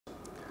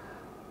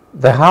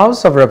The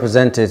House of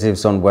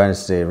Representatives on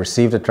Wednesday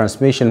received a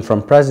transmission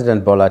from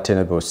President Bola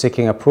Tinubu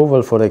seeking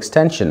approval for the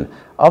extension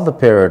of the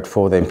period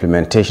for the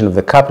implementation of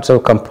the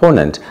capital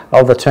component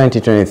of the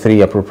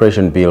 2023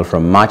 appropriation bill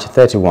from March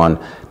 31,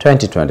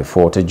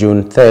 2024 to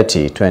June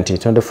 30,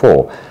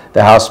 2024.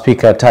 The House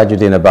Speaker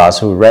Tajuddin Abbas,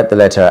 who read the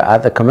letter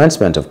at the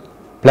commencement of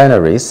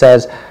plenary,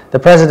 says the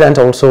President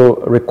also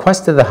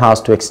requested the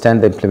House to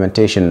extend the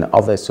implementation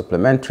of the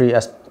Supplementary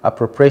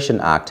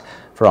Appropriation Act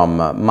from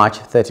March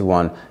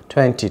 31,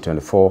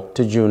 2024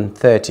 to June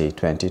 30,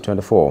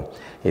 2024.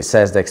 He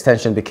says the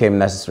extension became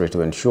necessary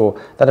to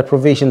ensure that the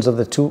provisions of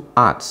the two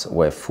acts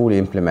were fully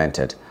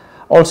implemented.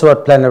 Also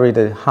at plenary,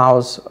 the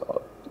House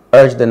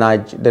urged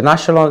the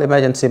National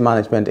Emergency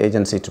Management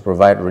Agency to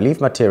provide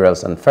relief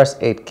materials and first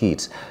aid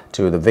kits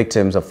to the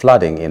victims of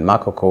flooding in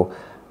Makoko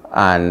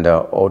and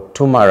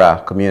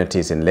Otumara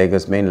communities in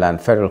Lagos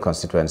Mainland Federal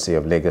Constituency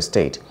of Lagos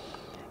State.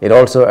 It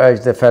also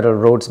urged the Federal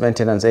Roads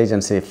Maintenance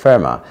Agency,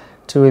 FERMA,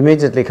 to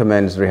immediately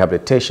commence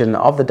rehabilitation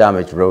of the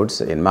damaged roads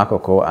in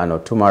Makoko and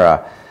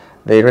Otumara.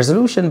 The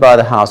resolution by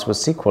the House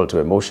was sequel to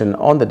a motion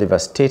on the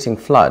devastating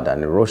flood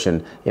and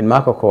erosion in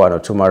Makoko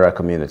and Otumara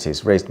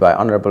communities raised by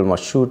Honorable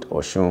Moshood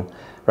Oshun,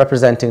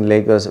 representing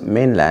Lagos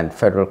Mainland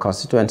Federal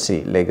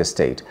Constituency, Lagos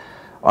State.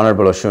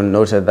 Honorable Oshun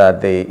noted that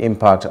the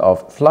impact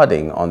of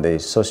flooding on the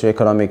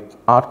socioeconomic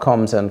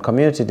outcomes and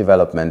community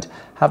development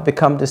have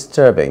become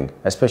disturbing,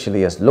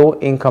 especially as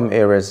low-income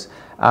areas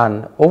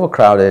and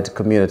overcrowded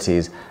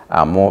communities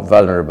are more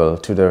vulnerable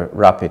to the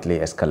rapidly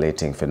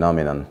escalating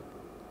phenomenon.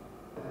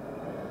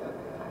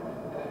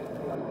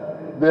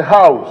 The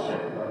House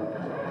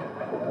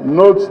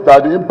notes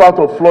that the impact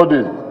of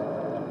flooding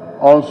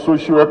on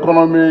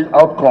socioeconomic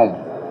outcome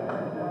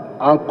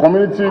and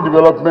community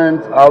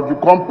development have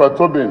become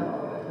perturbing,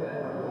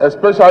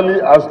 especially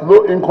as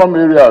low-income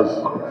areas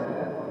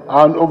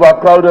and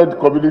overcrowded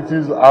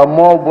communities are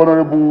more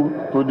vulnerable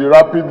to the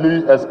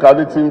rapidly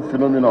escalating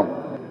phenomenon.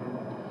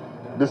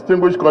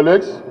 Distinguished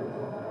colleagues,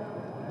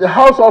 the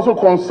House also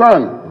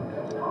concerned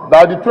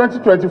that the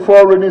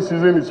 2024 rainy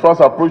season is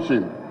fast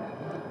approaching,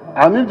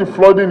 and if the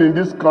flooding in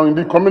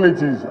the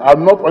communities are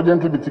not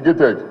urgently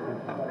mitigated,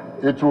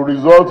 it will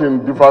result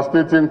in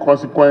devastating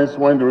consequences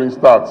when the rain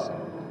starts.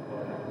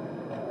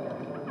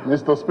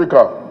 Mr.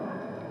 Speaker,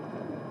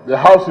 the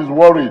House is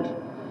worried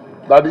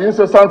that the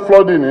incessant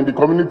flooding in the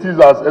communities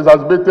has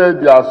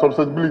exacerbated their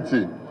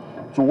susceptibility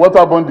to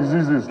waterborne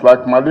diseases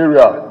like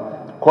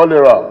malaria,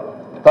 cholera,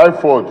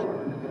 typhoid,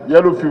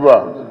 yellow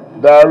fever,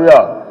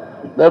 diarrhea,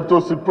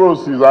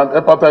 leptospirosis, and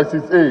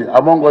hepatitis A,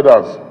 among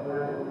others.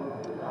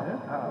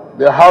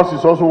 The House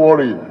is also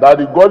worried that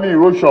the gully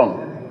erosion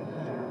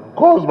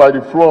caused by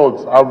the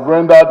floods have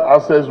rendered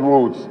access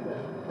roads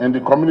in the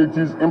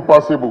communities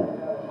impassable,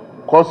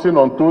 causing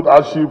untold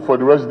hardship for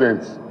the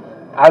residents,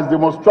 as they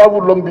must travel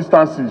long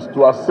distances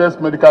to access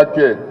medical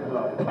care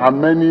and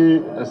many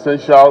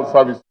essential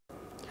services.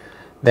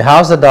 The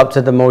House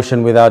adopted the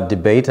motion without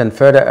debate and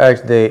further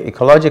urged the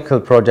Ecological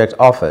Project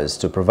Office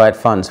to provide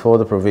funds for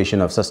the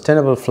provision of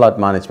sustainable flood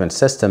management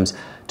systems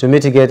to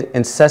mitigate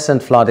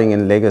incessant flooding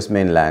in Lagos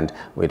Mainland,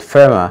 with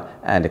FERMA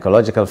and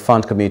Ecological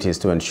Fund committees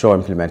to ensure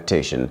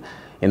implementation.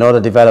 In other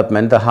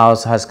development, the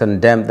House has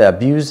condemned the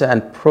abuse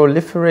and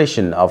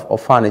proliferation of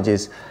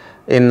orphanages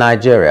in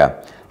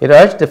Nigeria. It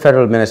urged the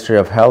Federal Ministry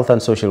of Health and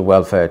Social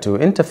Welfare to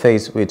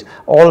interface with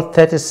all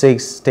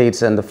 36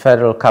 states and the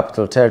Federal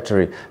Capital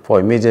Territory for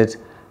immediate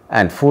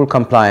and full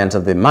compliance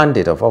of the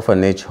mandate of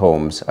orphanage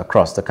homes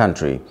across the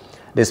country.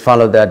 This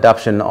followed the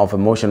adoption of a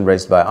motion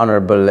raised by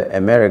Honorable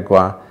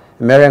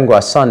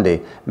Emerengwa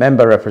Sunday,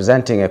 member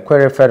representing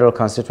Equere Federal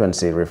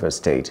Constituency, Rivers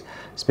State.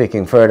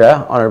 Speaking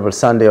further, Honorable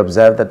Sunday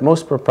observed that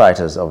most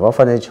proprietors of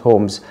orphanage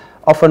homes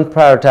often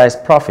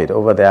prioritize profit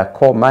over their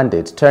core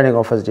mandate, turning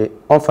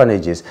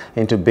orphanages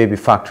into baby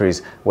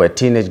factories where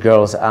teenage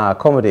girls are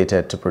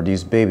accommodated to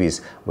produce babies,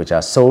 which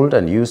are sold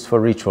and used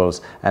for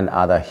rituals and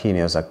other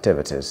heinous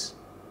activities.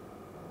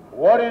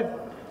 Worried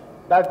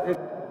that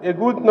a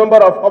good number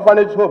of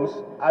orphanage homes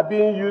are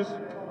being used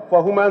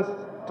for human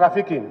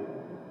trafficking,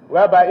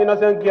 whereby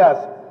innocent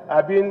girls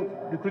are being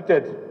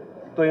recruited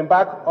to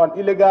embark on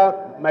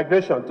illegal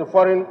migration to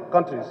foreign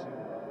countries,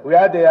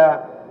 where they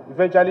are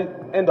eventually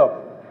end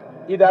up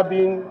either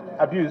being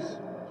abused,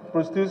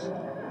 prostitutes,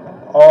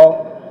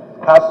 or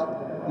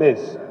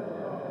housemaids.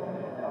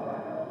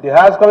 The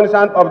House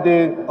cognizant of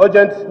the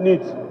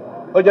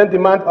urgent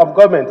demand of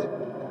government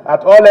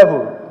at all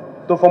levels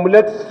to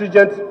formulate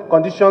stringent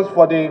conditions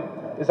for the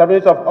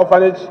establishment of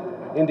orphanage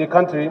in the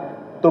country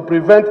to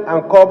prevent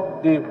and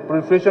curb the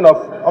proliferation of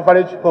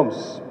orphanage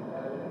homes.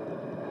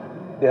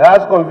 The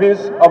House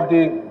convinced of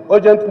the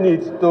urgent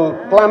need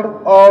to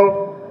clamp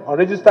all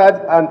unregistered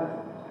and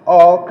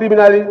or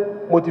criminally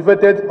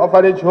motivated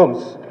orphanage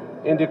homes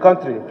in the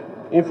country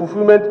in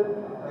fulfillment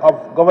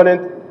of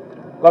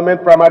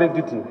government primary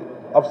duty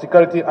of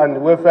security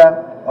and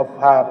welfare of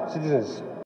her citizens.